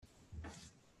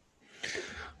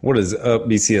What is up,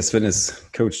 BCS Fitness?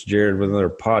 Coach Jared with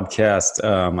another podcast.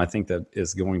 I think that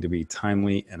is going to be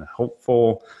timely and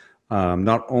hopeful,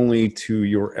 not only to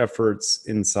your efforts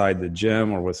inside the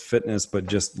gym or with fitness, but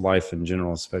just life in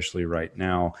general, especially right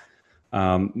now.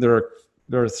 There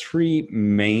are three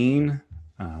main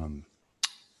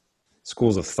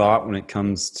schools of thought when it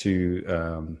comes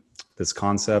to this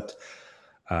concept.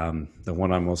 The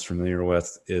one I'm most familiar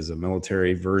with is a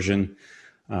military version.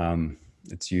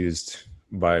 It's used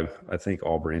by, I think,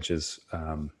 all branches,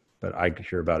 but I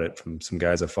hear about it from some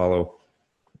guys I follow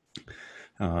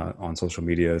on social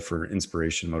media for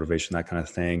inspiration, motivation, that kind of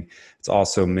thing. It's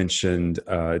also mentioned,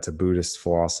 it's a Buddhist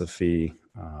philosophy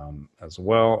as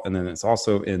well. And then it's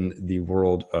also in the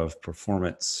world of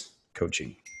performance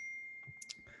coaching.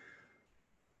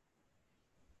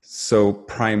 So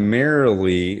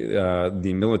primarily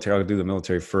the military, I'll do the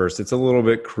military first. It's a little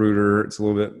bit cruder. It's a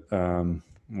little bit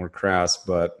more crass,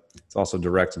 but it's also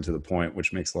direct and to the point,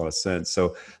 which makes a lot of sense.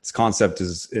 So this concept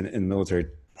is in military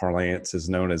parlance is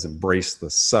known as embrace the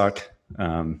suck.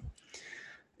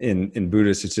 In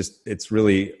Buddhist, it's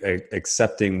really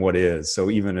accepting what is. So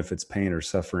even if it's pain or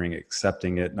suffering,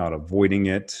 accepting it, not avoiding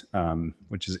it,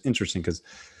 which is interesting because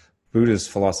Buddhist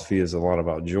philosophy is a lot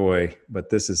about joy, but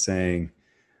this is saying,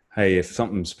 hey, if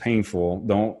something's painful,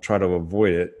 don't try to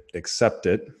avoid it, accept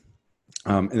it.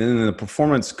 And then in the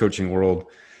performance coaching world,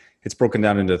 it's broken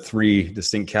down into three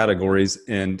distinct categories,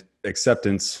 and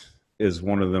acceptance is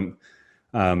one of them.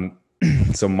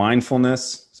 So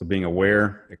mindfulness, so being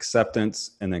aware,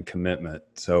 acceptance, and then commitment.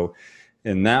 So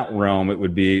in that realm, it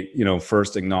would be,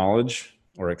 first acknowledge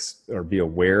or be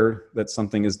aware that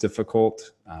something is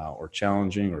difficult or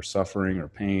challenging or suffering or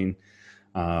pain,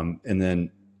 and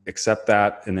then accept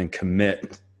that and then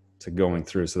commit to going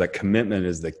through. So that commitment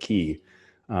is the key.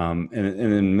 And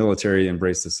in military,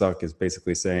 embrace the suck is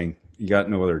basically saying you got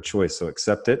no other choice. So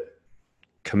accept it,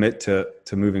 commit to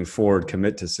moving forward,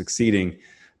 commit to succeeding.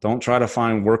 Don't try to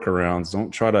find workarounds.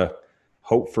 Don't try to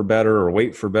hope for better or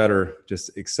wait for better.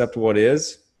 Just accept what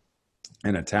is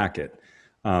and attack it.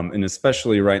 And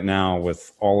especially right now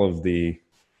with all of the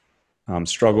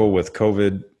struggle with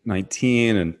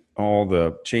COVID-19 and all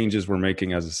the changes we're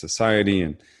making as a society,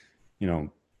 and,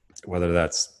 whether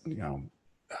that's,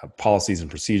 policies and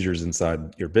procedures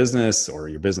inside your business, or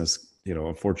your business,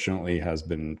 unfortunately has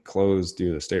been closed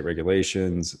due to state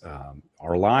regulations.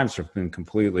 Our lives have been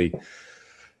completely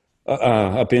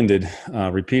upended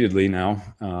repeatedly now.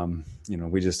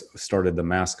 We just started the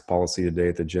mask policy today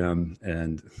at the gym,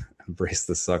 and embrace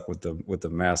the suck with the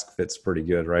mask fits pretty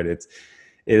good, right? It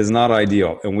is not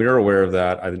ideal, and we are aware of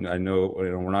that. I know,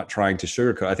 we're not trying to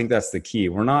sugarcoat. I think that's the key.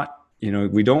 We're not,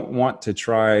 we don't want to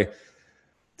try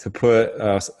to put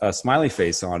a smiley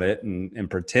face on it and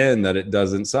pretend that it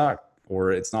doesn't suck,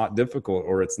 or it's not difficult,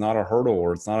 or it's not a hurdle,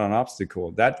 or it's not an obstacle.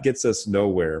 That gets us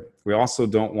nowhere. We also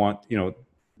don't want,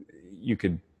 you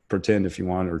could pretend if you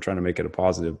want, or trying to make it a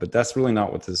positive, but that's really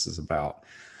not what this is about.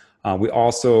 We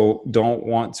also don't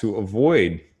want to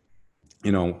avoid,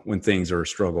 when things are a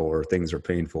struggle or things are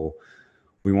painful.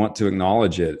 We want to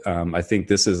acknowledge it. I think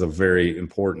this is a very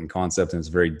important concept, and it's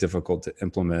very difficult to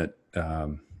implement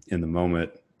in the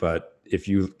moment. But if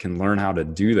you can learn how to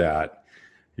do that,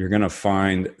 you're going to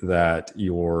find that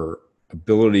your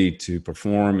ability to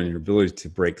perform and your ability to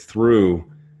break through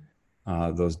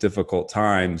those difficult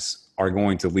times are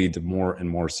going to lead to more and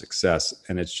more success.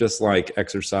 And it's just like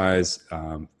exercise.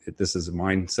 This is a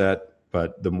mindset,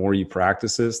 but the more you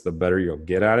practice this, the better you'll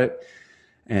get at it,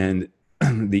 and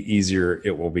the easier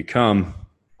it will become.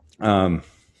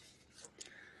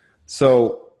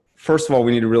 So first of all,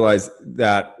 we need to realize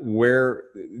that where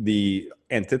the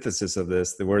antithesis of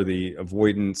this, where the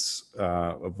avoiding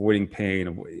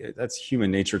pain, that's human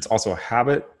nature. It's also a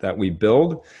habit that we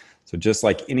build. So just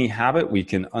like any habit, we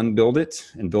can unbuild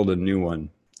it and build a new one.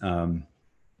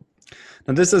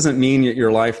 Now, this doesn't mean that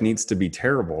your life needs to be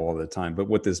terrible all the time, but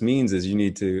what this means is you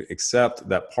need to accept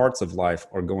that parts of life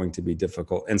are going to be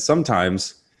difficult. And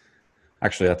sometimes,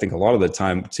 actually, I think a lot of the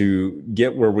time, to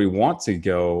get where we want to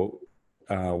go,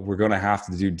 we're going to have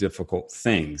to do difficult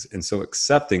things. And so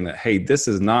accepting that, hey, this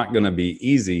is not going to be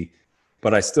easy,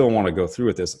 but I still want to go through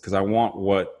with this because I want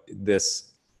what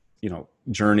this,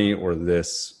 journey or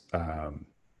this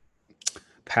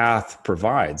path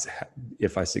provides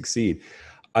if I succeed.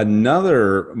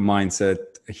 Another mindset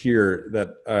here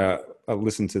that I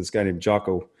listened to this guy named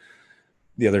Jocko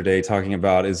the other day talking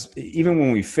about is, even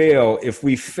when we fail, if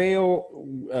we fail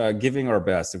giving our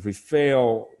best, if we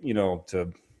fail,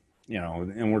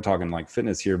 and we're talking like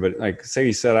fitness here, but like say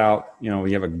you set out,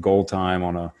 you have a goal time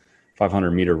on a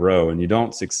 500 meter row and you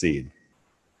don't succeed.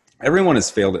 Everyone has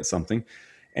failed at something.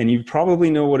 And you probably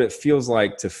know what it feels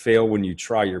like to fail when you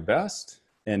try your best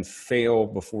and fail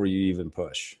before you even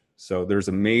push. So there's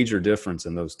a major difference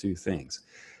in those two things.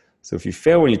 So if you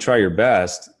fail when you try your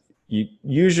best, you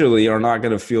usually are not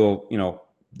going to feel,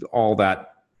 all that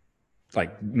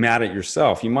like mad at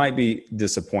yourself. You might be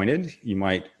disappointed. You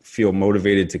might feel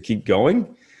motivated to keep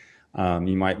going.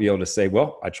 You might be able to say,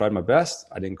 well, I tried my best.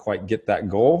 I didn't quite get that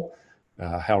goal.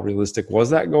 How realistic was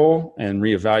that goal? And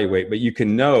reevaluate. But you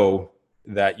can know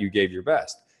that you gave your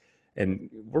best. And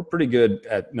we're pretty good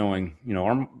at knowing,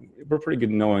 we're pretty good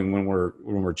at knowing when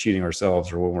we're cheating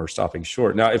ourselves or when we're stopping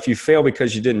short. Now, if you fail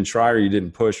because you didn't try or you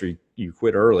didn't push or you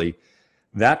quit early,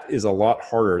 that is a lot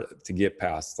harder to get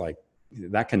past. Like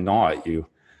that can gnaw at you,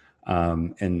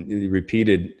 and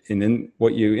repeated. And then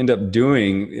what you end up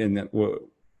doing, and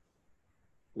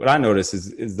what I notice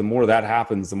is the more that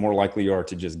happens, the more likely you are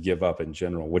to just give up in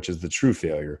general, which is the true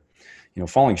failure.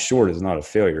 Falling short is not a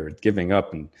failure. Giving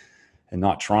up and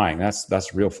not trying,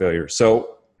 that's real failure.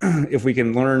 So if we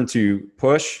can learn to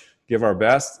push, give our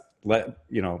best,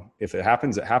 if it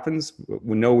happens, it happens.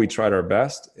 We know we tried our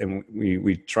best, and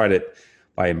we tried it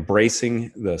by embracing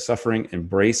the suffering,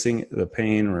 embracing the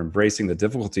pain, or embracing the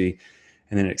difficulty,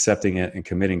 and then accepting it and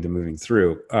committing to moving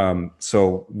through.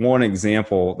 So one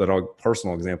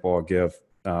personal example I'll give,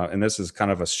 and this is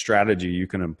kind of a strategy you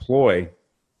can employ,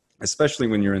 especially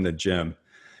when you're in the gym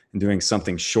and doing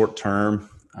something short term,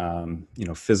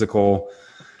 physical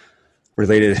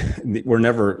related. We're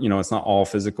never, it's not all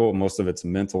physical. Most of it's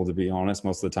mental, to be honest.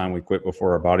 Most of the time we quit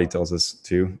before our body tells us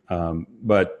to.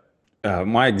 But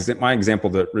my example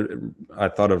that I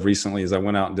thought of recently is I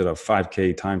went out and did a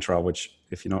 5K time trial, which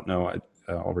if you don't know,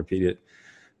 I'll repeat it.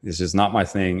 This is not my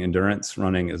thing. Endurance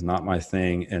running is not my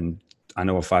thing. And I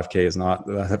know a 5K is not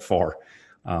that far.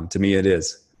 To me, it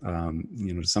is.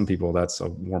 To some people, that's a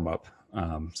warm up.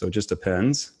 So it just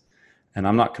depends. And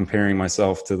I'm not comparing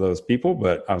myself to those people,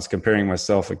 but I was comparing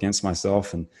myself against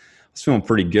myself, and I was feeling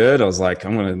pretty good. I was like,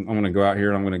 I'm gonna go out here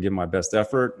and I'm gonna give my best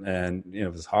effort. And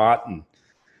it was hot, and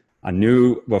I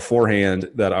knew beforehand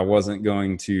that I wasn't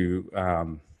going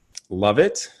to love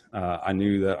it. I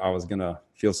knew that I was gonna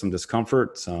feel some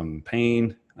discomfort, some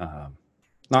pain,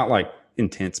 not like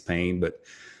intense pain, but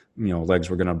legs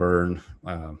were gonna burn.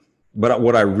 But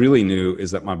what I really knew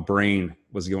is that my brain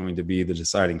was going to be the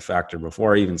deciding factor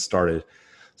before I even started.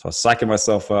 So I was psyching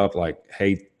myself up like,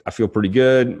 hey, I feel pretty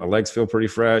good. My legs feel pretty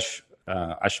fresh.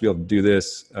 I should be able to do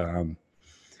this. And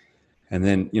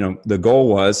then, the goal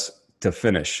was to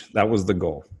finish. That was the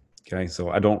goal. Okay. So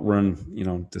I don't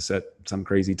run, to set some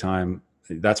crazy time.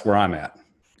 That's where I'm at.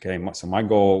 Okay. So my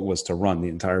goal was to run the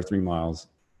entire 3 miles,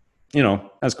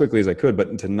 as quickly as I could,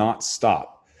 but to not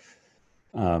stop.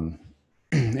 And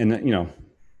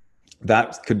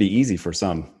that could be easy for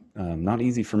some, not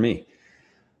easy for me.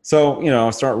 So, I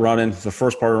start running. The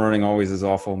first part of running always is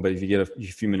awful, but if you get a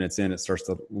few minutes in, it starts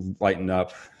to lighten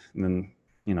up. And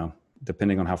then,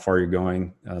 depending on how far you're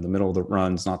going, the middle of the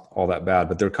run's not all that bad.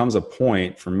 But there comes a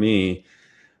point for me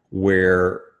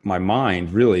where my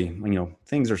mind really,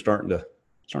 things are starting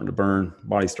to burn,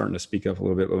 body's starting to speak up a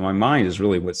little bit, but my mind is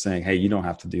really what's saying, hey, you don't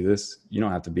have to do this. You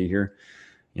don't have to be here.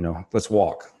 Let's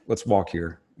walk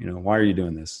here. Why are you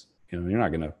doing this? You're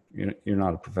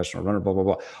not a professional runner, blah, blah,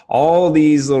 blah. All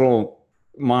these little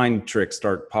mind tricks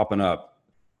start popping up.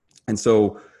 And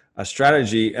so a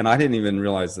strategy, and I didn't even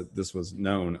realize that this was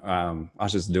known. I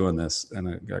was just doing this and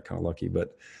I got kind of lucky,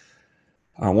 but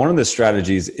one of the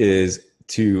strategies is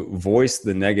to voice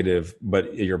the negative,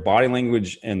 but your body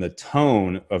language and the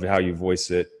tone of how you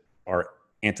voice it are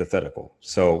antithetical.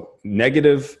 So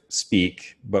negative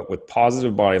speak, but with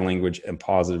positive body language and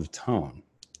positive tone.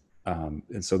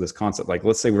 And so this concept, like,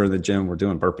 let's say we're in the gym, we're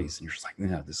doing burpees, and you're just like,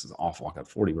 yeah, this is awful. I got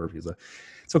 40 burpees left.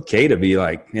 It's okay to be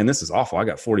like, man, this is awful. I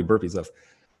got 40 burpees left.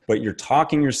 But you're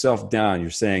talking yourself down. You're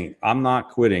saying, I'm not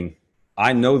quitting.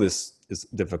 I know this is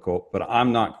difficult, but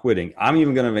I'm not quitting. I'm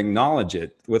even going to acknowledge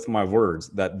it with my words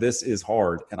that this is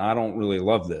hard and I don't really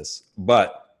love this.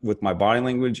 But with my body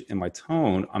language and my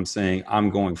tone, I'm saying I'm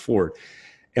going forward.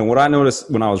 And what I noticed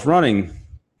when I was running,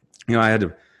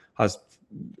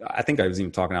 I think I was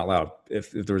even talking out loud.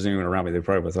 If there was anyone around me, they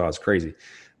probably would have thought I was crazy.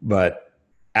 But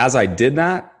as I did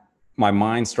that, my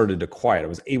mind started to quiet. I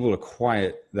was able to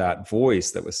quiet that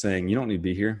voice that was saying, you don't need to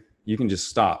be here. You can just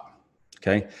stop.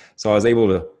 Okay. So I was able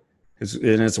to,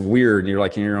 and it's weird. And you're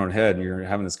like in your own head and you're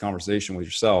having this conversation with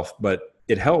yourself, but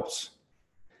it helps.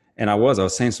 And I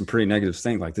was saying some pretty negative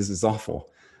things like, this is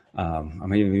awful.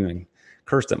 I'm even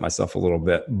cursed at myself a little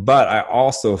bit, but I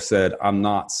also said, I'm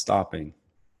not stopping.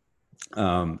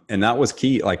 And that was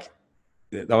key. Like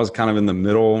that was kind of in the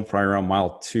middle, probably around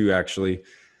mile 2, actually.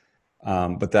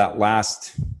 But that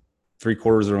last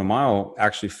 3/4 of a mile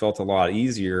actually felt a lot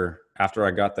easier after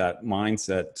I got that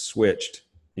mindset switched.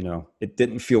 It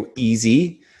didn't feel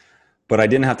easy, but I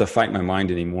didn't have to fight my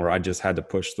mind anymore. I just had to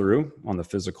push through on the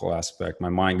physical aspect. My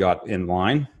mind got in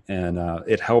line, and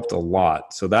it helped a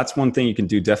lot. So that's one thing you can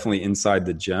do definitely inside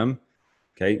the gym.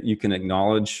 Okay. You can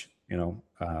acknowledge,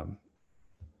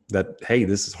 that, hey,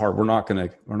 this is hard. We're not going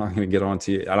to get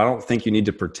onto you. And I don't think you need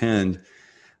to pretend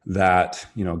that,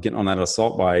 getting on that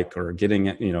assault bike or getting,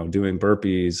 doing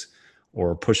burpees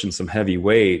or pushing some heavy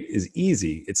weight is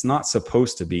easy. It's not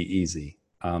supposed to be easy.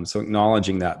 So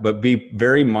acknowledging that, but be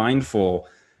very mindful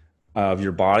of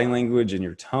your body language and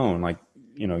your tone. Like,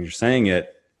 you're saying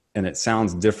it and it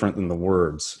sounds different than the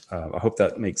words. I hope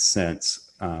that makes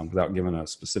sense without giving a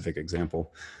specific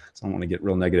example. So I don't want to get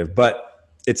real negative, but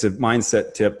it's a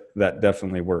mindset tip that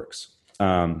definitely works.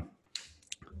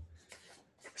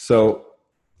 So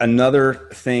another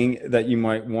thing that you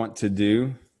might want to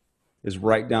do is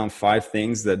write down 5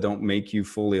 things that don't make you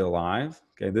fully alive.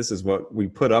 Okay, this is what we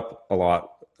put up a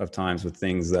lot of times with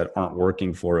things that aren't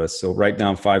working for us. So write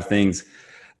down 5 things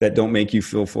that don't make you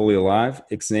feel fully alive.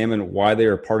 Examine why they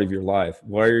are part of your life.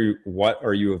 What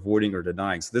are you avoiding or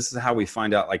denying? So this is how we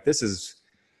find out, like, this is,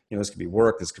 this could be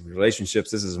work, this could be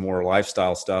relationships. This is more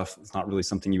lifestyle stuff. It's not really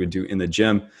something you would do in the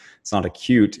gym. It's not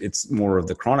acute. It's more of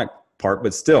the chronic part,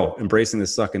 but still embracing the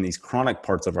suck in these chronic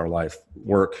parts of our life,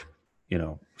 work,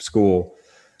 school,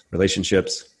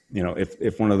 relationships.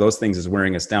 If one of those things is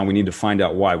wearing us down, we need to find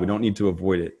out why. We don't need to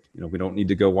avoid it. We don't need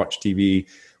to go watch TV.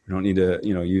 We don't need to,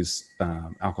 use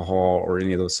alcohol or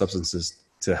any of those substances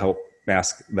to help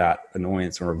mask that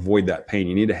annoyance or avoid that pain.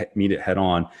 You need to meet it head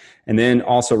on. And then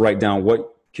also write down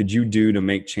what could you do to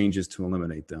make changes to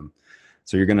eliminate them.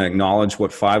 So you're going to acknowledge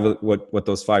what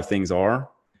those 5 things are,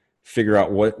 figure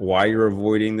out why you're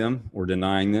avoiding them or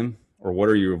denying them, or what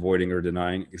are you avoiding or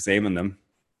denying, examine them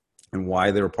and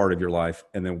why they're a part of your life.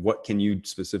 And then what can you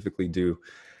specifically do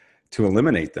to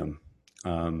eliminate them?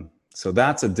 So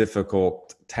that's a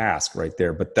difficult task right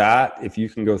there. But if you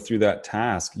can go through that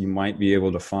task, you might be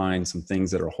able to find some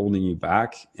things that are holding you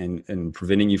back and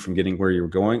preventing you from getting where you're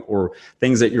going, or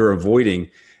things that you're avoiding.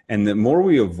 And the more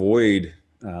we avoid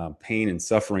pain and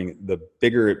suffering, the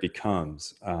bigger it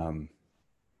becomes.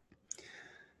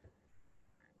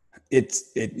 It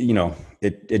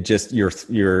just,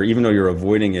 you're even though you're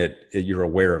avoiding it, you're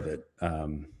aware of it.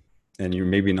 And you're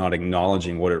maybe not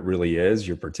acknowledging what it really is.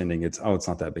 You're pretending it's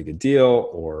not that big a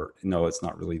deal, or no, it's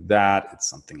not really that, it's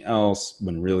something else,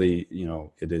 when really,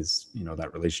 it is,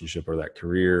 that relationship or that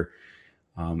career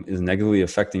is negatively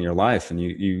affecting your life. And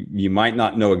you might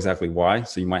not know exactly why.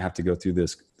 So you might have to go through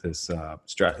this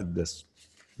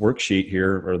worksheet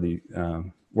here, or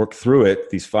work through it,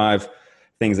 these 5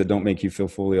 things that don't make you feel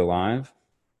fully alive,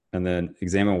 and then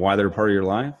examine why they're part of your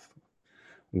life.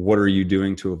 What are you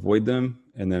doing to avoid them?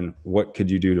 And then what could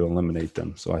you do to eliminate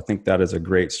them? So I think that is a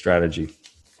great strategy.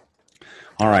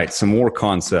 All right, some more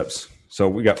concepts. So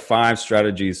we got 5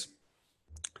 strategies.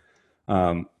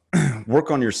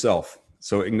 Work on yourself.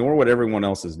 So ignore what everyone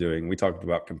else is doing. We talked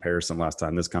about comparison last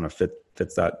time. This kind of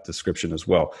fits that description as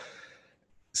well.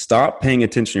 Stop paying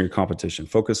attention to your competition.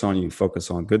 Focus on you. Focus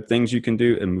on good things you can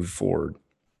do and move forward.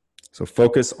 So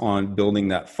focus on building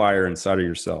that fire inside of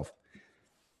yourself.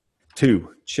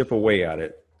 2, chip away at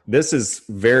it. This is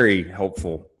very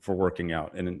helpful for working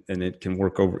out, and it can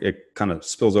work over, it kind of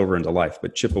spills over into life,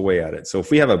 but chip away at it. So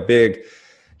if we have a big,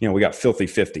 we got filthy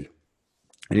 50,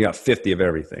 and you got 50 of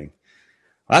everything.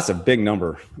 That's a big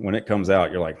number. When it comes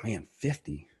out, you're like, man,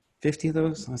 50 of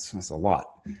those? That's a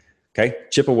lot. Okay,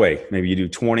 chip away. Maybe you do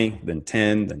 20, then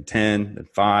 10, then 10, then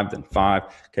 5, then 5.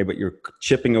 Okay, but you're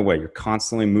chipping away. You're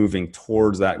constantly moving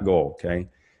towards that goal, okay?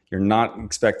 You're not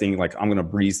expecting, like, I'm going to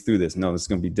breeze through this. No, this is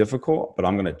going to be difficult, but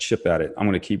I'm going to chip at it. I'm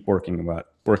going to keep working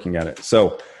at it.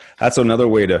 So that's another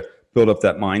way to build up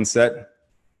that mindset.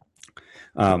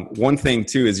 One thing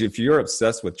too is, if you're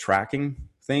obsessed with tracking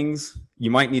things, you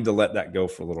might need to let that go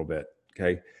for a little bit.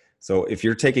 Okay. So if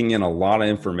you're taking in a lot of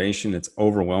information, it's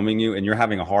overwhelming you and you're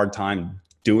having a hard time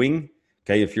doing,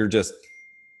 okay. If you're just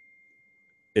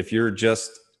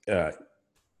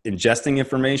ingesting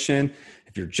information,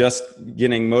 if you're just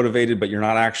getting motivated, but you're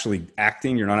not actually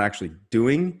acting, you're not actually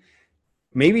doing,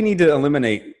 maybe you need to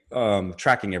eliminate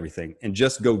tracking everything and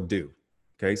just go do.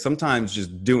 Okay. Sometimes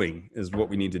just doing is what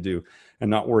we need to do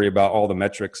and not worry about all the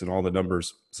metrics and all the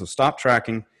numbers. So stop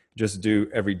tracking, just do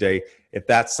every day. If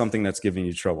that's something that's giving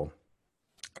you trouble,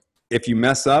 if you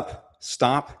mess up,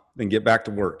 stop, then get back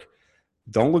to work.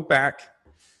 Don't look back.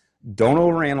 Don't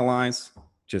overanalyze.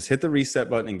 Just hit the reset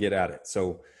button and get at it.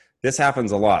 So this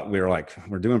happens a lot.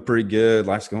 We're doing pretty good.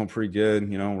 Life's going pretty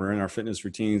good. You know, we're in our fitness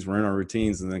routines, we're in our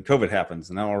routines, and then COVID happens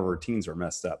and now our routines are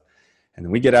messed up. And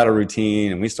then we get out of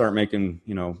routine and we start making,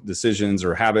 you know, decisions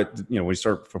or we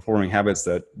start performing habits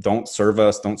that don't serve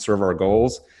us, don't serve our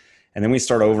goals. And then we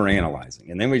start over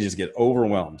analyzing, and then we just get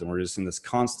overwhelmed, and we're just in this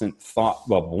constant thought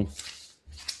bubble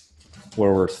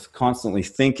where we're constantly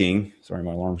thinking. Sorry,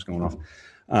 my alarm's going off.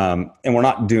 And we're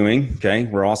not doing, okay?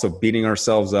 We're also beating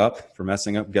ourselves up for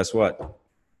messing up. Guess what?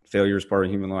 Failure is part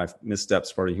of human life.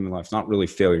 Missteps part of human life. It's not really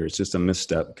failure. It's just a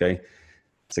misstep, okay?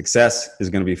 Success is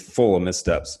going to be full of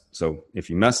missteps. So if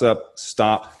you mess up,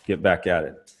 stop, get back at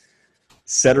it.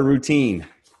 Set a routine.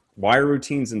 Why are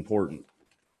routines important?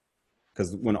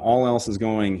 Because when all else is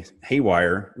going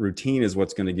haywire, routine is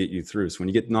what's going to get you through. So when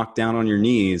you get knocked down on your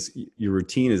knees, your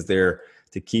routine is there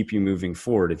to keep you moving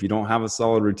forward. If you don't have a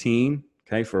solid routine,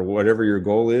 okay, for whatever your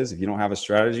goal is, if you don't have a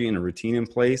strategy and a routine in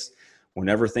place,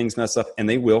 whenever things mess up, and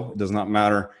they will, it does not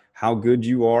matter how good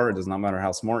you are, it does not matter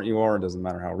how smart you are, it doesn't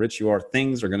matter how rich you are,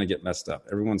 things are going to get messed up.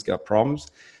 Everyone's got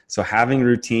problems. So having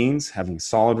routines, having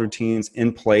solid routines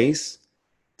in place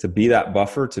to be that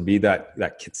buffer, to be that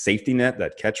safety net,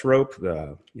 that catch rope,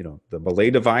 the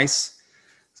belay device,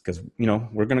 because, you know,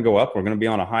 we're going to go up, we're going to be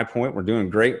on a high point, we're doing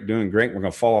great, we're going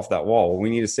to fall off that wall. Well,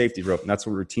 we need a safety rope, and that's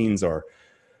what routines are.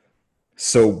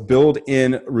 So build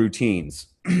in routines.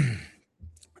 And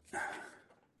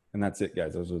that's it,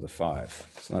 guys. Those are the 5.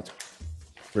 So that's a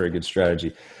very good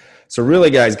strategy. So really,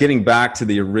 guys, getting back to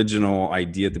the original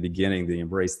idea at the beginning, the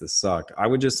embrace the suck, I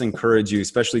would just encourage you,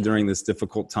 especially during this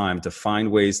difficult time, to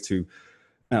find ways to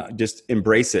just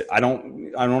embrace it. I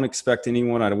don't expect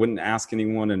anyone, I wouldn't ask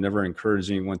anyone and never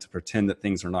encourage anyone to pretend that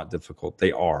things are not difficult.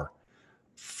 They are.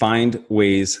 Find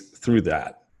ways through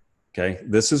that. Okay.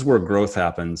 This is where growth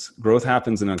happens. Growth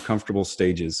happens in uncomfortable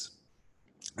stages.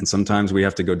 And sometimes we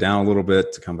have to go down a little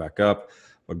bit to come back up.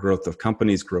 But growth of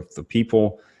companies, growth of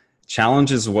people,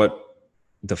 challenge is what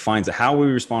defines it. How we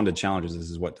respond to challenges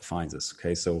is what defines us.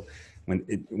 Okay. So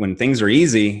when things are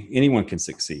easy, anyone can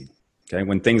succeed. Okay.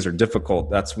 When things are difficult,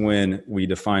 that's when we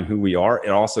define who we are.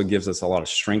 It also gives us a lot of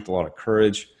strength, a lot of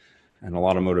courage, and a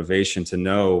lot of motivation to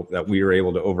know that we are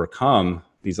able to overcome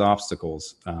these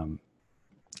obstacles.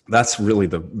 That's really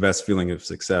the best feeling of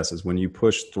success, is when you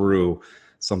push through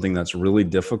something that's really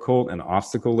difficult and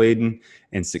obstacle laden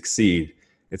and succeed.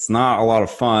 It's not a lot of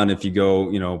fun if you go,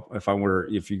 you know,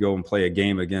 if you go and play a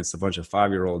game against a bunch of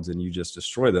 5-year-olds and you just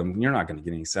destroy them, you're not going to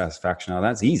get any satisfaction out of that.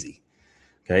 That's easy.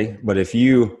 Okay. But if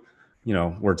you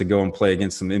were to go and play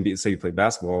against some NBA, say you play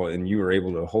basketball and you were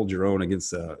able to hold your own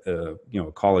against a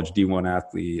college D1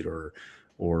 athlete or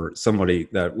somebody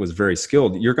that was very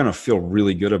skilled, you're going to feel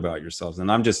really good about yourselves.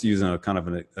 And I'm just using a kind of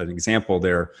an example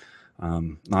there.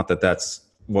 Not that that's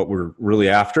what we're really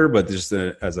after, but just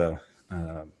as a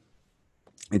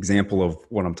example of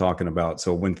what I'm talking about.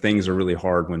 So when things are really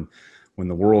hard, when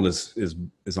the world is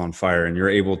on fire, and you're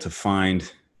able to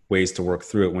find ways to work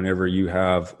through it, whenever you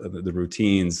have the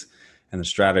routines and the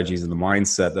strategies and the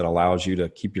mindset that allows you to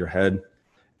keep your head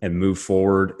and move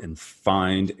forward and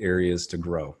find areas to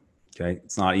grow. Okay.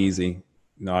 It's not easy.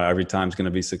 Not every time is going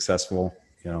to be successful.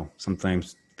 You know,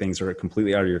 sometimes things are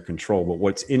completely out of your control, but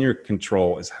what's in your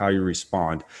control is how you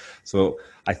respond. So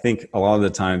I think a lot of the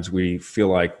times we feel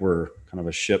like we're kind of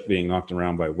a ship being knocked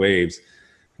around by waves,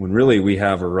 when really we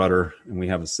have a rudder and we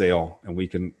have a sail, and we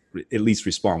can at least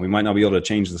respond. We might not be able to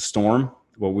change the storm,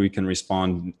 but we can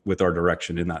respond with our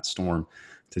direction in that storm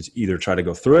to either try to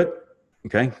go through it,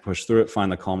 okay, push through it,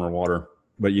 find the calmer water,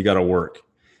 but you got to work.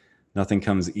 Nothing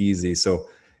comes easy. So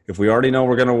if we already know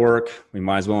we're going to work, we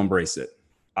might as well embrace it.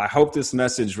 I hope this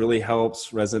message really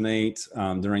helps resonate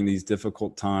during these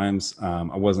difficult times.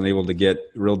 I wasn't able to get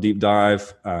a real deep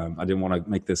dive. I didn't want to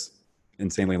make this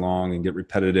insanely long and get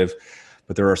repetitive,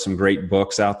 but there are some great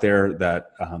books out there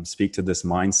that speak to this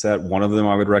mindset. One of them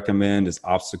I would recommend is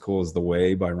Obstacle is the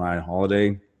Way by Ryan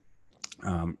Holiday.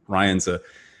 Ryan's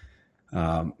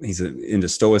he's into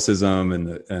Stoicism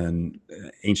and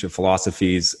ancient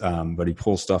philosophies, but he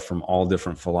pulls stuff from all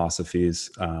different philosophies,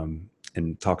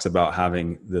 and talks about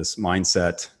having this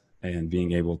mindset and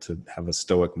being able to have a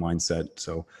stoic mindset.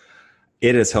 So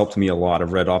it has helped me a lot.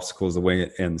 I've read Obstacle is the Way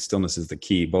and Stillness is the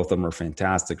Key. Both of them are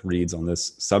fantastic reads on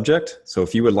this subject. So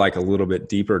if you would like a little bit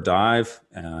deeper dive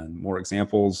and more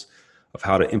examples of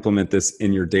how to implement this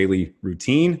in your daily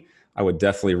routine, I would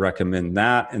definitely recommend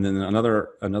that. And then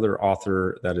another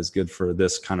author that is good for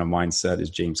this kind of mindset is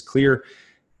James Clear.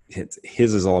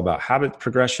 His is all about habit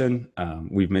progression.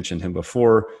 We've mentioned him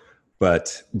before.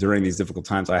 But during these difficult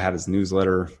times, I have his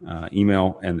newsletter,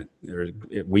 email, and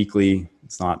weekly.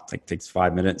 It's not like takes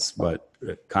 5 minutes, but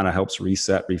it kind of helps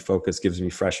reset, refocus, gives me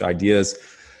fresh ideas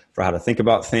for how to think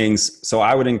about things. So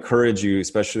I would encourage you,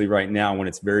 especially right now when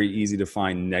it's very easy to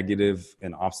find negative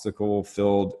and obstacle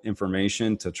filled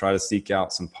information, to try to seek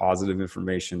out some positive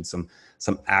information, some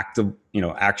active,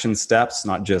 action steps,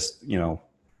 not just,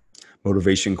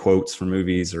 motivation quotes from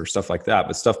movies or stuff like that,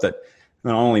 but stuff that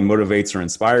not only motivates or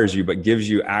inspires you, but gives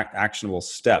you actionable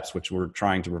steps, which we're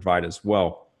trying to provide as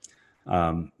well.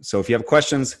 So if you have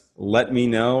questions, let me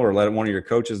know, or let one of your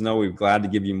coaches know. We're glad to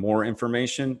give you more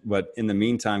information. But in the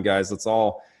meantime, guys, let's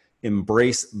all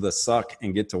embrace the suck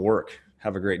and get to work.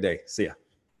 Have a great day. See ya.